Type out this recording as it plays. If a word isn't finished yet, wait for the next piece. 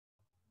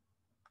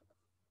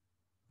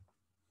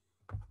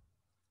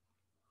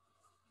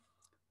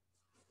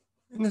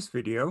In this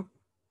video,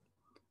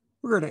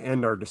 we're going to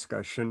end our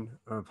discussion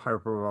of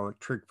hyperbolic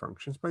trig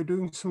functions by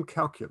doing some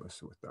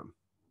calculus with them.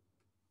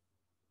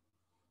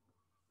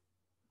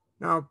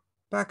 Now,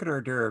 back in our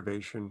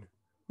derivation,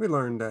 we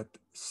learned that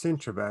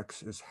sinh of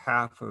x is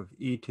half of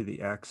e to the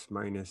x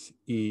minus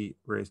e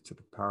raised to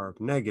the power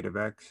of negative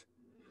x,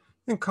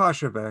 and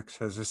cosh of x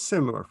has a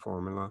similar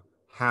formula,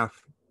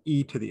 half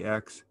e to the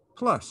x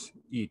plus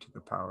e to the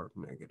power of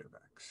negative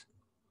x.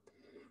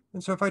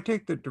 And so if I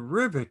take the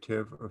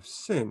derivative of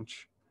sinh,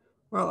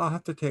 well, I'll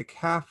have to take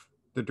half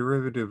the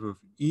derivative of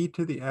e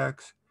to the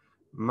x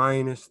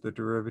minus the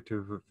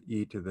derivative of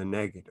e to the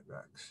negative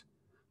x.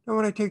 Now,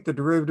 when I take the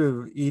derivative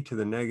of e to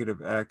the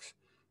negative x,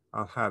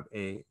 I'll have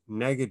a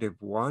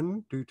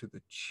 -1 due to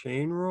the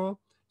chain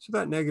rule. So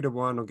that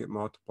 -1 will get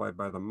multiplied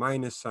by the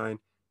minus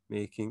sign,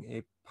 making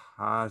a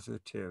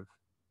positive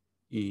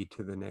e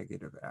to the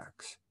negative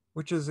x,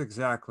 which is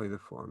exactly the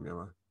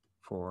formula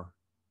for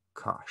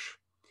cosh.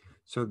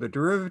 So the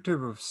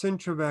derivative of sinh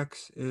of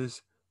x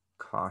is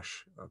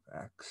cosh of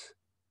x.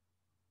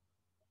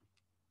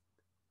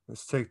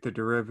 Let's take the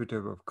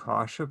derivative of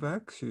cosh of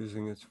x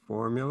using its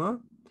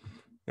formula.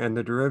 And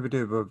the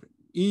derivative of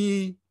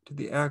e to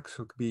the x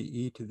will be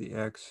e to the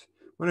x.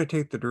 When I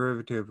take the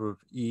derivative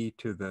of e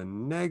to the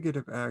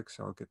negative x,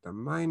 I'll get the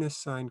minus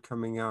sign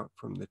coming out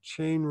from the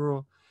chain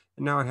rule.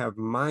 And now I have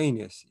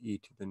minus e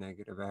to the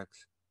negative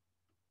x,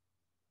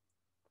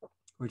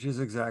 which is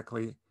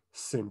exactly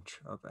sinh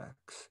of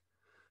x.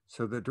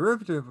 So the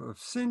derivative of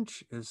sinh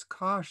is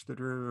cosh. The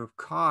derivative of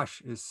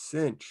cosh is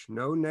sinh.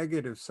 No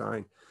negative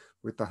sign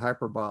with the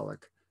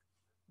hyperbolic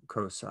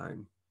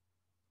cosine.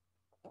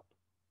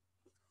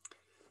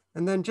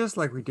 And then just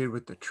like we did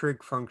with the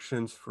trig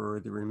functions for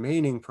the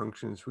remaining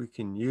functions, we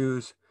can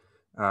use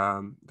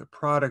the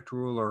product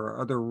rule or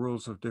other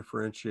rules of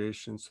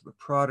differentiation. So the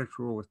product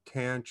rule with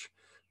tanh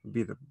would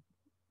be the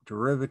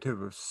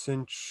derivative of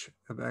sinh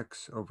of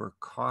x over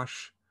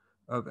cosh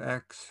of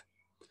x,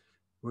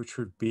 which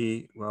would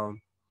be, well,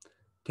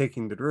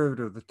 taking the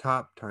derivative of the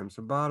top times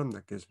the bottom,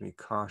 that gives me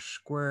cosh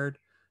squared,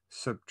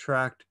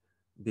 subtract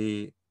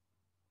the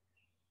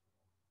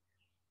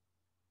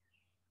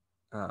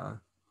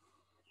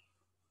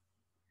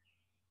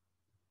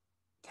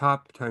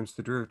top times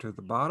the derivative of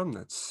the bottom,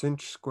 that's sinh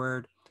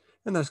squared,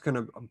 and that's going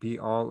to be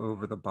all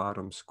over the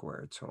bottom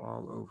squared, so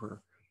all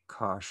over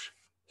cosh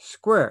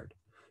squared.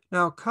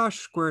 Now, cosh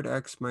squared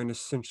x minus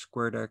sinh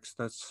squared x,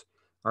 that's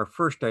our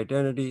first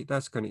identity,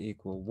 that's going to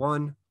equal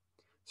 1.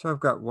 So I've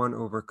got 1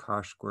 over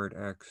cosh squared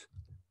x,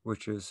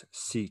 which is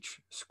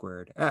sech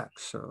squared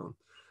x. So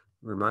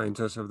reminds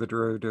us of the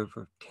derivative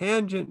of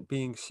tangent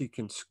being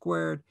secant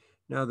squared.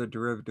 Now the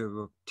derivative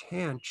of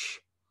tanh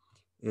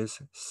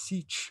is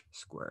sech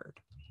squared.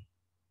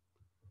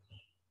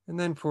 And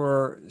then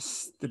for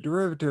the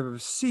derivative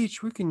of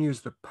sech, we can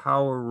use the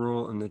power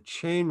rule and the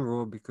chain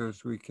rule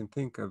because we can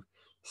think of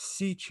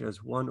sech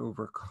as 1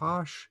 over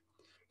cosh.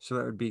 So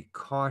that would be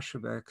cosh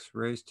of x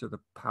raised to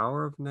the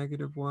power of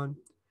 -1.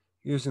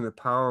 Using the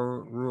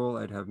power rule,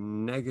 I'd have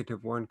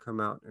 -1 come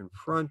out in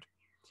front.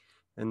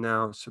 And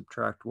now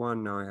subtract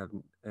 1. Now I have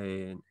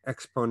an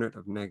exponent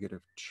of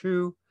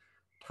 -2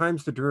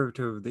 times the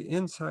derivative of the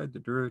inside. The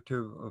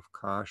derivative of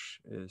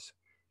cosh is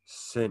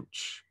sinh.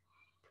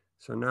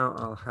 So now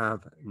I'll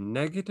have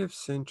negative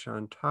sinh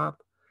on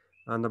top.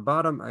 On the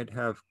bottom, I'd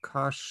have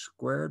cosh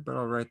squared, but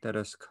I'll write that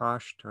as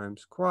cosh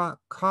times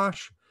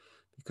cosh,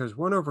 because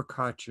 1 over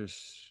cosh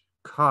is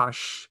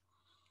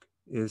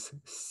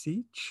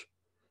sech,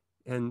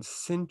 and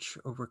sinh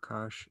over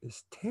cosh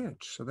is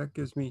tanh. So that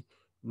gives me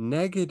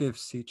negative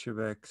sech of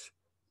x,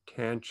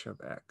 tanh of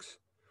x.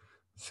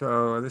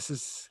 So this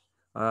is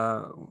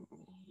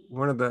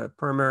one of the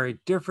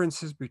primary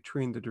differences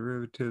between the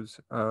derivatives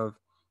of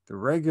the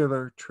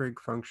regular trig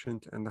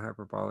functions and the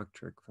hyperbolic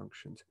trig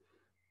functions.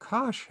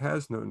 Cosh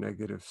has no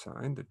negative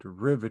sign. The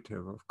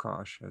derivative of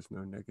cosh has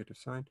no negative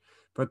sign,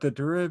 but the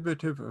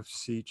derivative of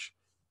sech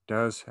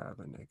does have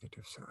a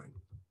negative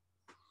sign.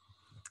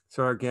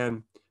 So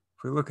again,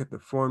 if we look at the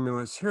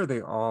formulas, here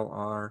they all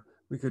are.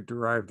 We could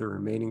derive the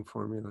remaining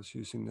formulas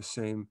using the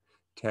same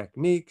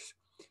techniques.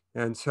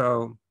 And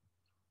so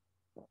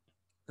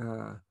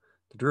the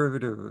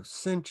derivative of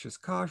sinh is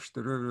cosh.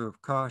 The derivative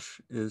of cosh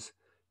is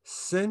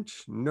sinh,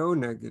 no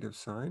negative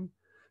sign.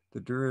 The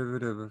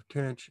derivative of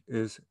tanh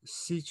is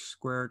sech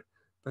squared.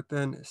 But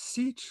then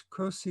sech,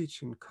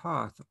 cosech, and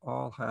coth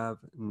all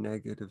have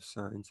negative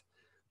signs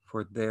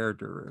for their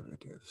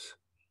derivatives.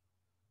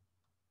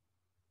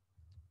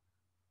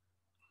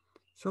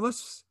 So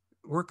let's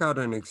work out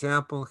an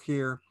example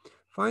here.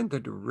 Find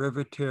the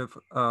derivative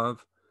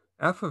of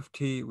f of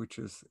t, which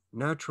is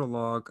natural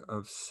log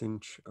of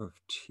sinh of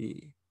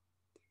t.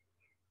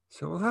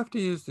 So we'll have to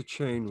use the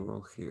chain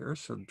rule here.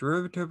 So the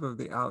derivative of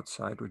the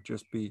outside would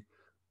just be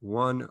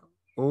 1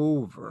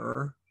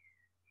 over,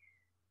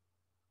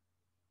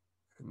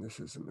 and this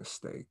is a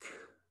mistake.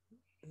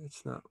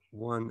 It's not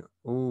 1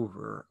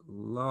 over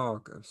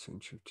log of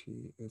sinh of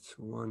t. It's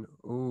 1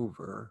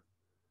 over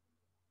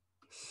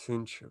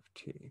sinh of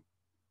t.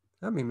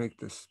 Let me make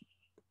this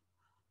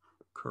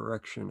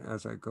correction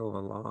as I go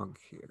along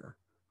here.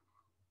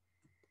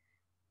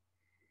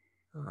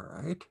 All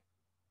right.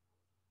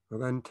 Well,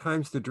 then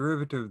times the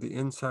derivative of the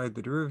inside.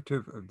 The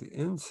derivative of the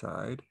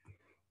inside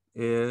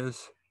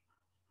is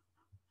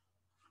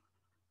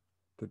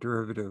the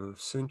derivative of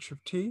sinh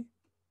of t,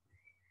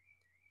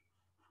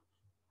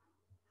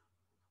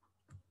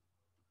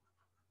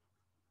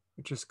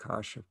 which is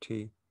cosh of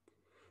t.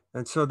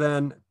 And so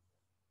then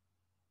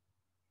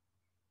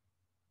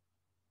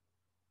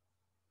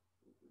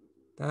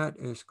that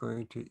is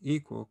going to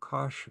equal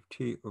cosh of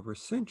t over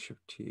sinh of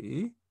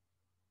t.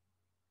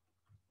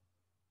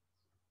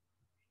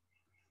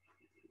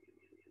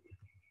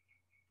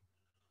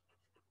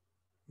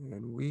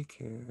 And we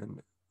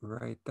can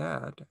write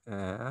that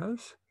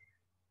as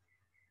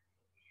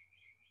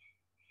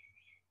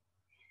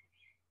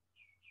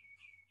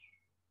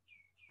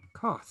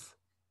coth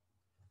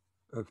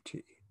of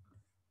t.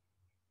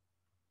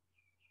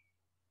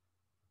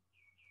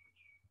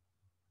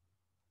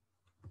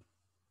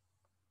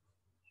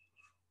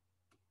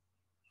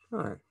 All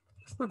right,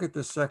 let's look at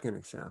the second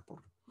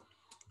example.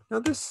 Now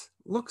this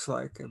looks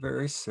like a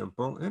very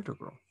simple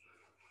integral.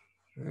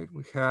 Right?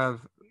 We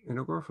have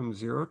integral from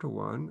 0 to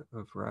 1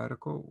 of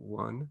radical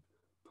 1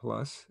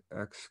 plus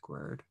x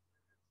squared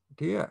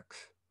dx.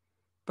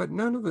 But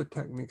none of the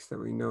techniques that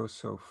we know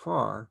so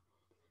far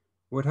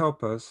would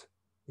help us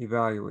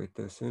evaluate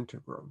this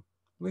integral,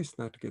 at least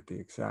not to get the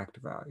exact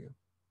value.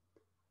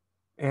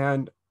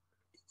 And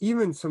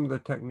even some of the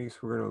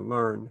techniques we're going to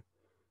learn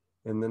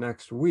in the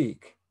next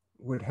week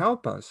would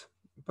help us,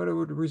 but it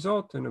would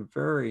result in a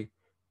very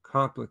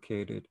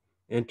complicated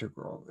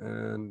integral.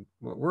 And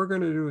what we're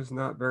going to do is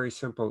not very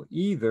simple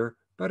either,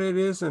 but it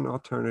is an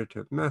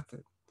alternative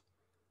method.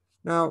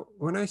 Now,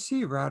 when I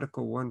see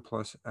radical 1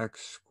 plus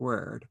x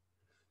squared,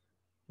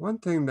 one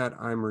thing that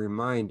I'm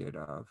reminded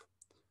of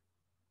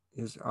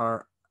is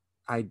our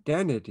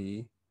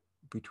identity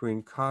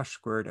between cosh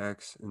squared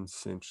x and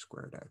sinh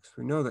squared x.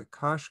 We know that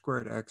cosh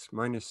squared x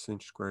minus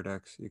sinh squared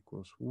x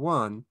equals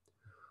 1,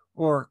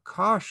 or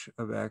cosh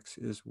of x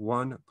is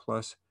 1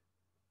 plus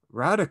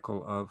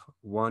radical of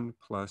 1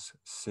 plus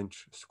sinh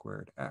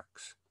squared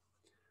x.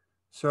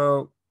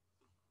 So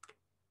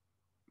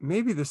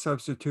maybe the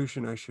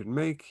substitution I should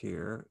make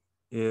here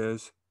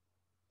is,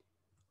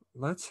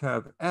 let's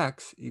have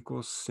x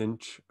equals sinh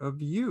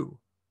of u,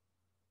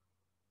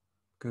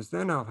 because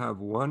then I'll have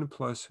 1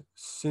 plus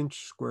sinh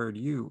squared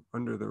u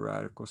under the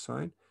radical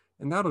sign,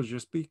 and that'll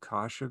just be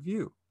cosh of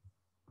u.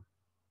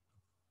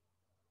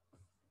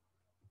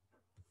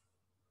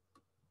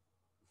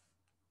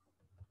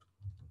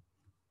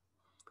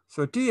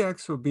 So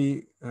dx will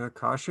be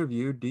cosh of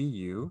u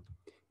du,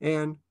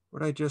 and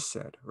what I just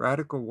said,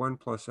 radical 1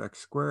 plus x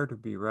squared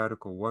would be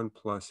radical 1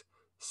 plus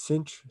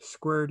sinh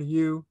squared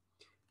u,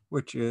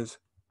 which is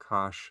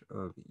cosh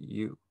of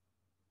u.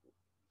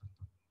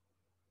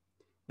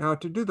 Now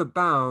to do the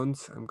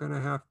bounds, I'm going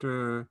to have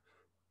to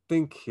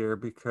think here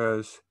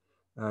because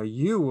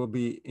u will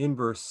be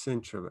inverse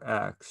sinh of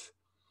x.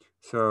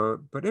 So,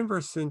 but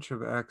inverse sinh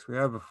of x, we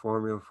have a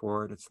formula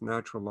for it. It's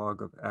natural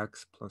log of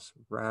x plus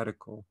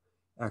radical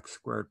x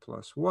squared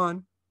plus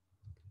 1.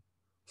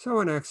 So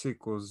when x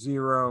equals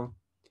 0,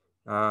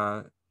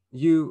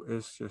 u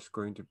is just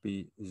going to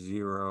be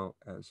 0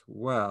 as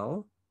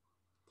well.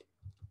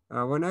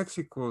 When x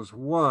equals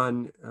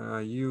 1,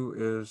 u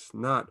is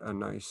not a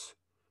nice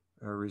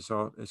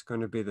result. It's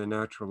going to be the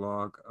natural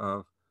log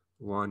of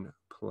 1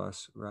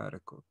 plus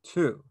radical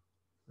 2.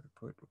 I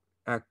put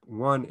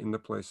 1 in the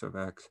place of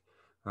x.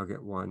 I'll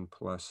get 1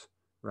 plus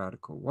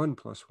radical 1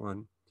 plus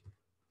 1,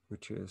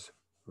 which is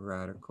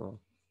radical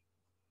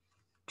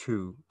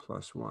 2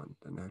 plus 1,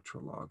 the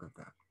natural log of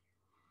that.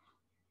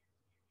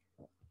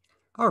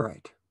 All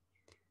right.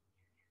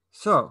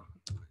 So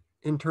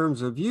in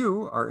terms of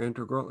u, our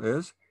integral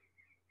is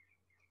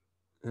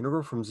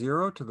integral from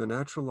 0 to the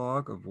natural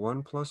log of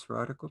 1 plus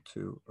radical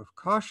 2 of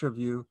cosh of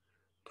u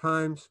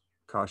times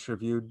cosh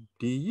of u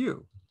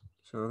du.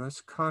 So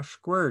that's cosh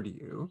squared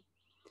u.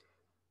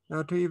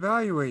 Now to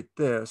evaluate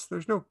this,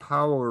 there's no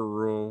power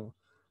rule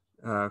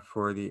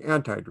for the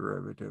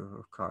antiderivative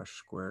of cosh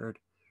squared.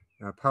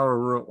 Power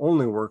rule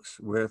only works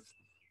with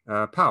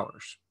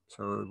powers.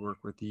 So it would work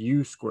with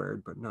u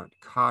squared, but not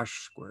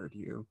cosh squared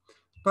u.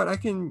 But I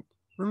can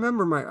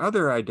remember my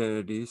other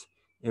identities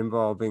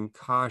involving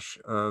cosh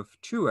of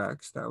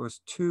 2x. That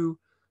was 2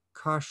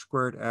 cosh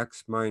squared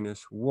x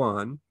minus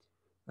 1.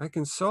 I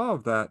can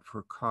solve that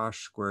for cosh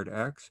squared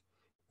x,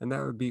 and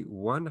that would be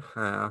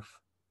 1/2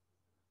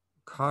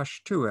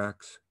 cosh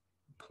 2x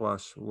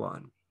plus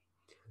 1.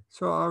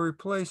 So I'll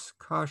replace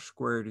cosh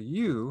squared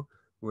u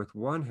with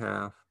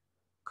 1/2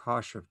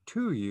 cosh of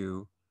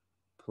 2u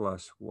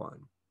plus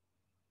 1.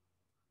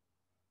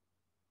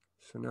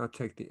 So now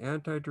take the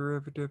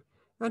antiderivative.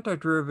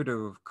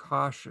 Antiderivative of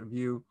cosh of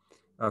u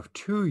of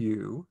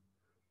 2u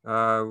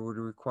would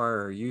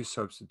require a u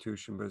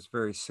substitution, but it's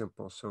very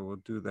simple. So we'll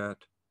do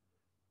that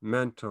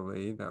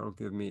mentally. That will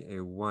give me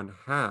a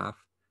 1/2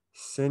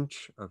 sinh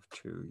of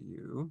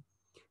 2u.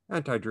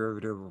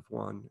 Antiderivative of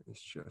 1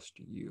 is just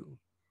u.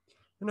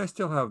 And I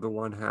still have the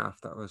 1/2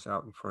 that was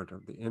out in front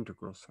of the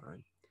integral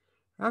sign.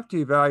 I have to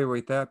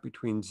evaluate that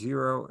between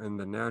 0 and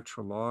the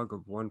natural log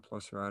of 1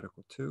 plus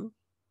radical 2.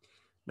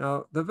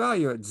 Now, the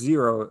value at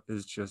 0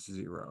 is just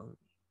 0.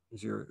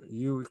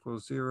 U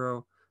equals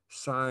 0.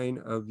 Sine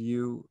of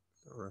u,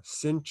 or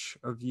sinh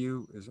of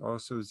u, is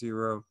also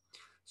 0.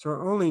 So I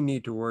only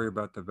need to worry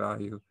about the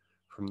value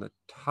from the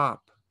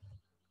top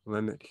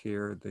limit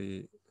here.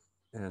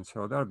 And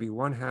so that'll be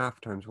 1/2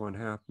 times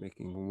 1/2,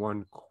 making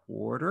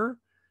 1/4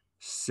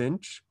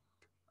 sinh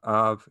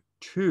of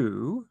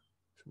 2.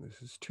 So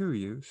this is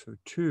 2u, so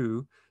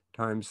 2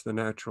 times the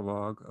natural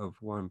log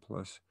of 1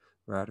 plus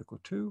radical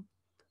 2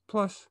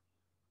 plus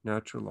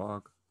natural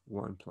log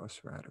 1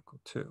 plus radical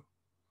 2.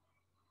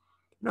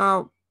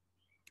 Now,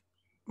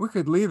 we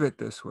could leave it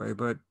this way,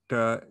 but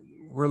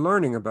we're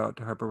learning about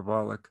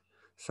hyperbolic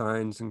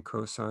sines and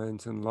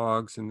cosines and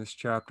logs in this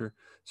chapter.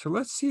 So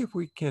let's see if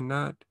we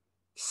cannot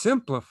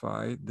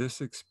simplify this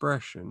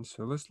expression.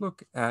 So let's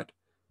look at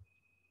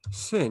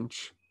sinh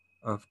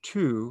of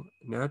 2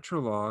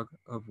 natural log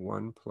of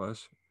 1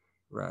 plus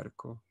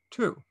radical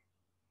 2.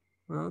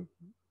 Well,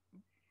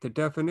 the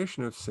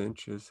definition of sinh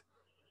is,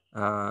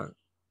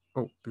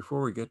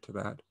 before we get to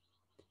that,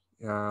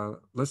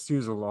 let's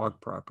use a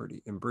log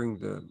property and bring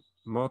the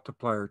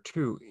multiplier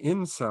 2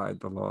 inside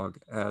the log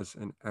as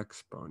an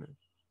exponent.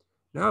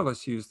 Now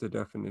let's use the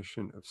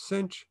definition of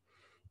sinh.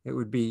 It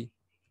would be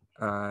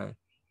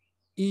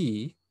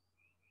e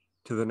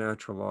to the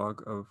natural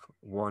log of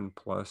 1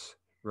 plus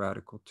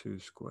radical 2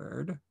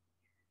 squared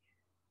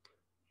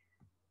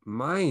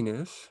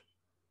minus,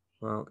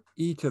 well,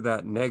 e to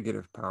that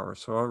negative power.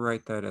 So I'll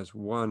write that as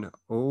 1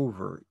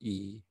 over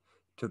e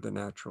to the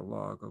natural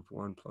log of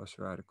 1 plus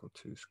radical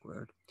 2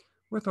 squared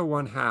with a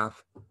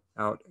 1/2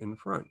 out in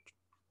front.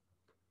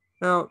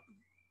 Now,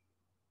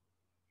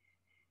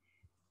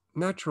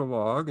 natural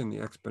log and the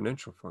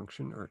exponential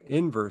function are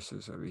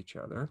inverses of each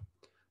other.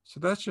 So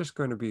that's just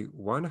going to be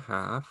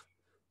 1/2,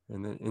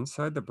 and then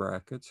inside the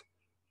brackets,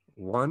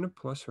 1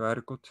 plus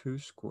radical 2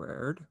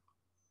 squared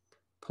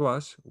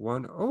plus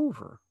 1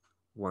 over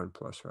 1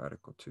 plus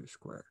radical 2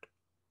 squared.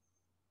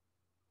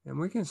 And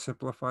we can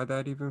simplify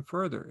that even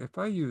further. If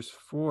I use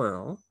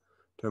FOIL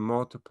to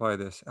multiply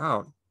this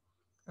out,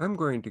 I'm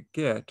going to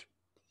get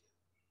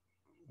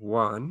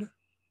 1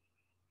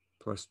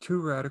 plus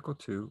 2 radical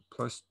 2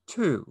 plus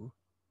 2,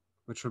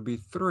 which will be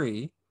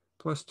 3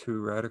 plus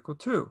 2 radical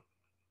 2,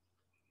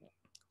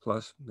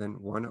 plus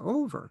then 1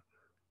 over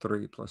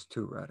 3 plus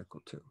 2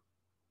 radical 2.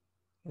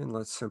 And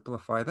let's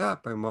simplify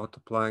that by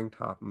multiplying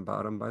top and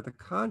bottom by the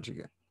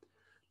conjugate.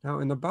 Now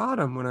in the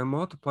bottom, when I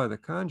multiply the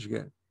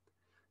conjugate,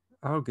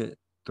 I'll get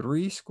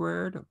 3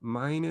 squared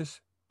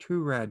minus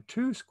 2 rad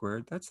 2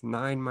 squared. That's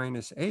 9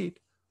 minus 8,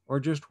 or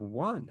just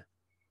 1.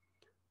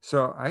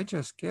 So I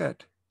just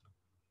get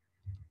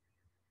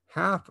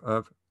half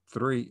of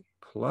 3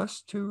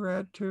 plus 2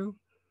 rad 2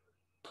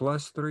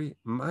 plus 3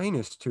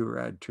 minus 2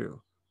 rad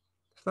 2.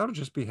 So that'll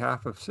just be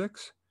half of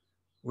 6,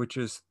 which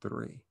is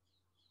 3.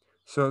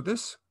 So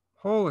this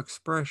whole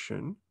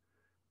expression,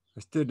 I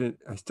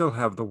still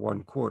have the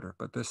 1/4,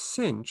 but the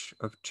sinh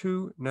of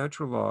 2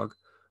 natural log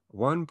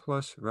 1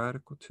 plus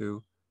radical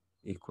 2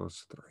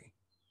 equals 3.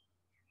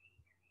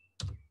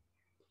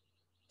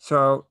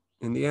 So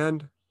in the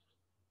end,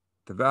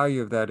 the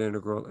value of that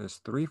integral is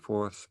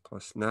 3/4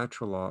 plus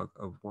natural log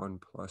of 1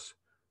 plus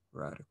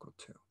radical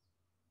 2.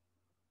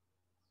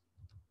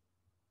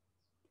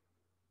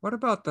 What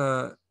about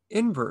the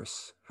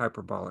inverse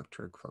hyperbolic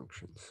trig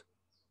functions?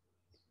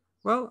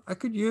 Well, I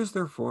could use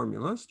their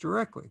formulas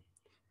directly.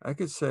 I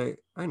could say,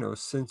 I know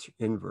sinh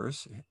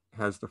inverse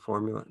has the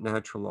formula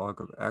natural log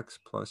of x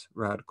plus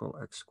radical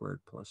x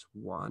squared plus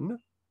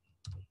 1.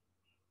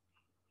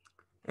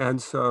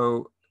 And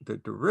so the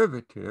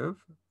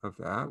derivative of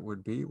that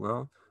would be,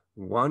 well,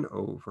 1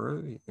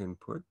 over the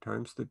input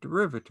times the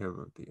derivative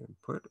of the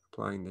input,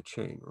 applying the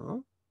chain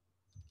rule.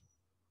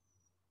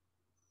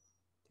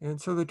 And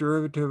so the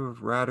derivative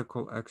of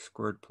radical x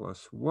squared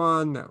plus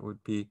 1, that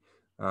would be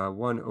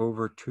 1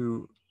 over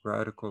 2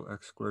 radical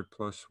x squared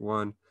plus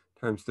 1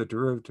 times the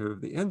derivative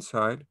of the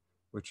inside,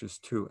 which is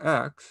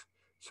 2x.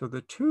 So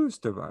the 2's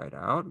divide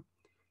out.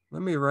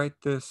 Let me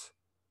write this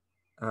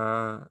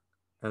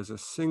as a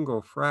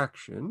single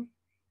fraction.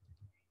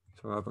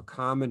 So I have a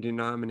common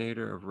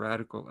denominator of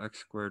radical x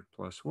squared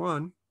plus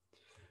 1.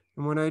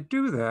 And when I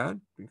do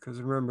that,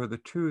 because remember the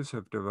 2's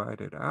have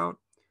divided out,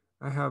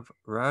 I have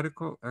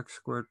radical x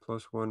squared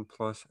plus 1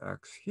 plus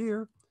x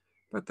here,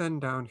 but then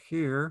down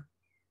here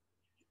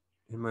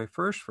in my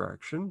first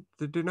fraction,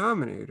 the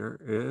denominator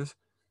is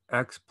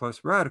x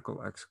plus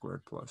radical x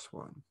squared plus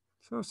 1.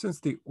 So since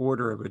the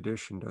order of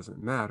addition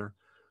doesn't matter,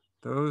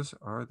 those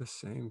are the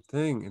same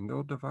thing, and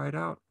they'll divide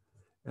out.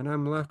 And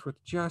I'm left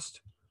with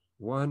just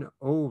 1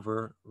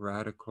 over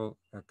radical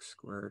x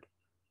squared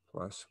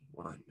plus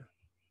 1.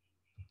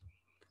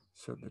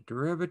 So the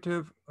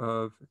derivative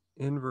of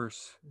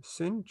inverse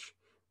sinh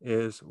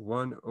is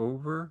 1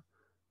 over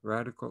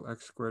radical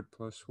x squared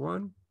plus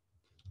 1.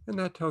 And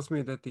that tells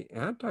me that the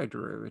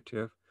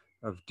antiderivative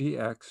of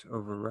dx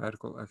over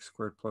radical x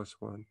squared plus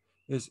 1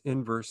 is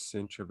inverse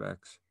sinh of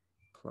x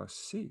plus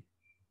c.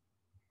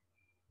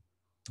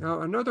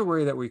 Now, another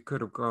way that we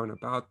could have gone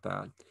about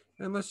that,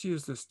 and let's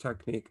use this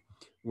technique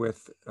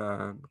with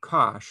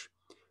cosh.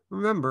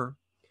 Remember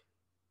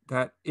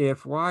that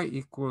if y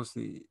equals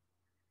the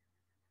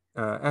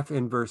f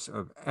inverse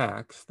of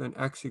x, then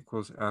x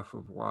equals f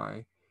of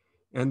y.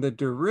 And the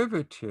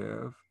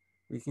derivative,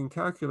 we can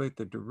calculate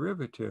the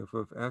derivative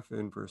of f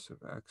inverse of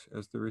x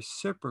as the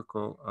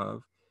reciprocal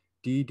of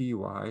d dy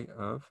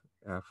of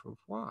f of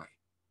y.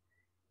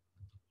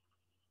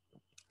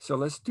 So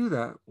let's do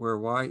that where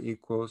y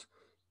equals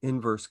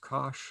inverse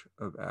cosh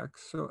of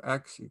x. So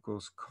x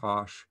equals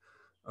cosh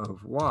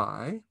of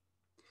y.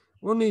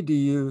 We'll need to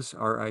use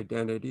our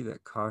identity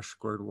that cosh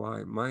squared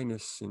y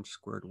minus sinh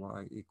squared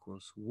y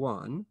equals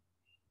 1.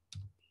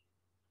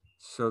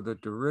 So the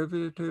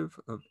derivative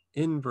of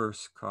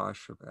inverse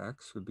cosh of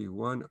x would be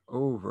 1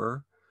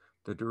 over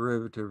the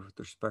derivative with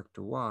respect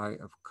to y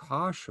of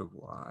cosh of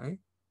y.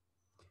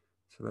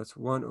 So that's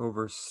 1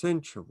 over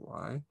sinh of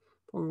y.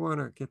 But we want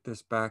to get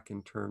this back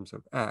in terms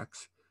of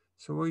x.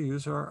 So we'll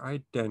use our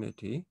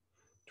identity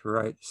to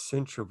write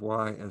sinh of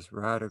y as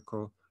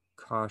radical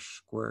cosh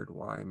squared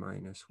y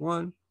minus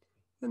 1.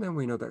 And then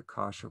we know that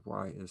cosh of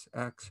y is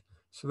x.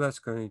 So that's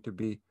going to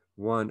be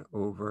 1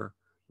 over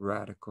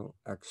radical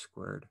x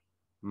squared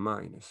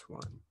minus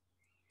 1.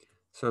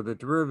 So the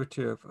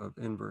derivative of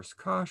inverse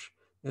cosh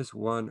is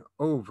 1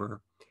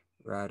 over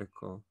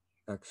radical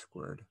x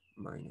squared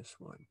minus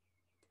 1.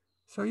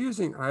 So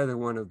using either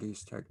one of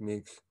these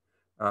techniques,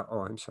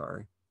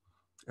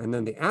 and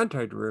then the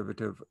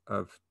antiderivative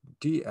of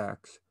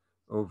dx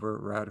over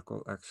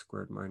radical x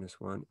squared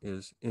minus 1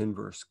 is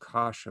inverse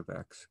cosh of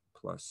x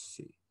plus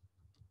c.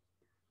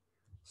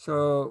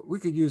 So we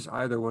could use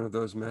either one of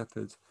those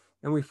methods,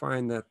 and we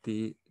find that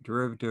the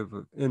derivative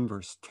of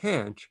inverse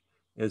tanh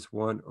is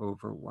 1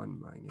 over 1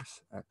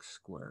 minus x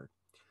squared.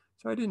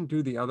 So I didn't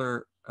do the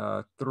other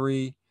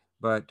 3,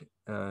 but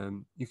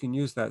you can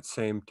use that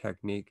same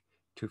technique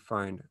to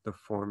find the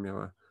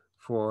formula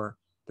for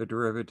the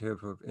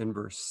derivative of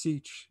inverse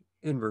sech,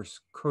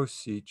 inverse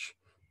cosech,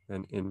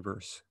 and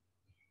inverse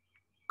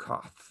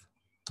coth.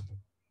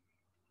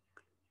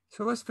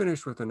 So let's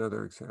finish with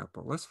another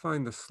example. Let's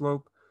find the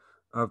slope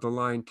of the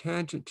line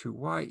tangent to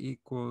y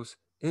equals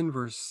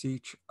inverse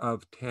sech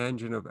of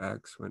tangent of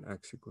x when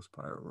x equals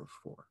pi over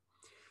 4.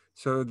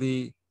 So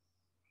the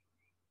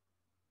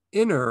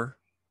inner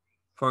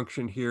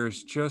function here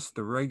is just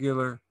the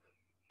regular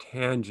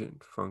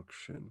tangent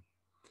function.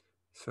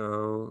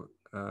 So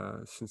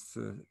since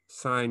the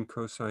sine,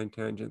 cosine,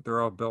 tangent, they're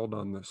all built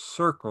on the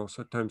circle.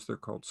 Sometimes they're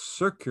called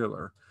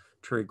circular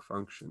trig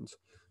functions.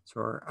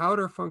 So our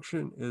outer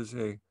function is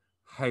a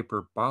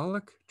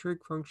hyperbolic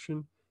trig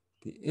function.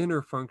 The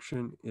inner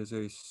function is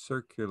a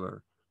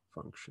circular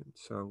function.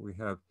 So we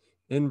have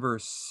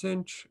inverse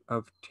sinh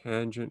of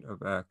tangent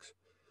of x.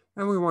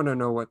 And we want to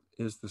know what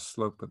is the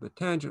slope of the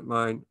tangent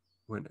line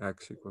when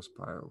x equals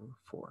pi over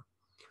 4.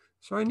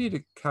 So I need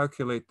to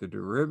calculate the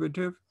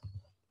derivative.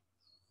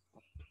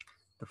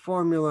 The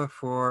formula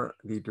for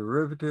the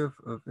derivative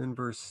of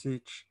inverse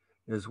sech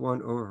is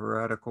 1 over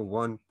radical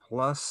 1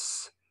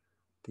 plus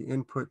the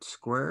input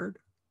squared.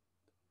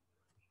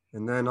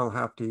 And then I'll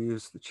have to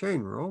use the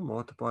chain rule,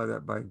 multiply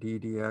that by d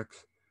dx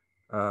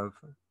of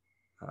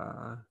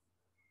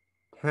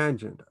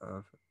tangent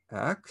of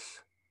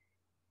x.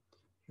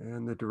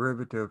 And the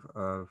derivative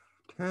of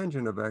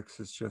tangent of x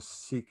is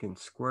just secant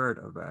squared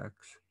of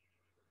x.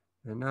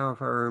 And now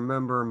if I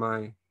remember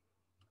my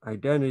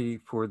identity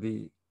for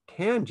the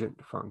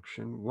tangent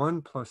function,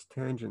 1 plus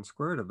tangent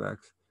squared of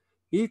x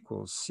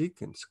equals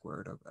secant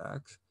squared of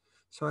x.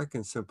 So I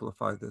can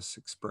simplify this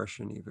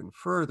expression even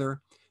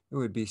further. It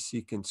would be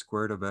secant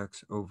squared of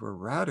x over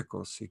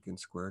radical secant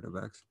squared of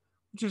x,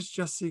 which is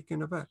just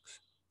secant of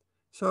x.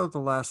 So the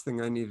last thing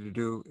I need to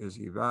do is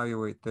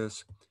evaluate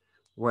this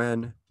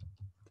when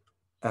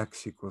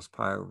x equals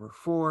pi over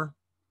 4,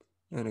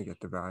 and I get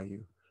the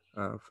value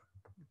of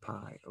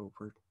pi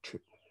over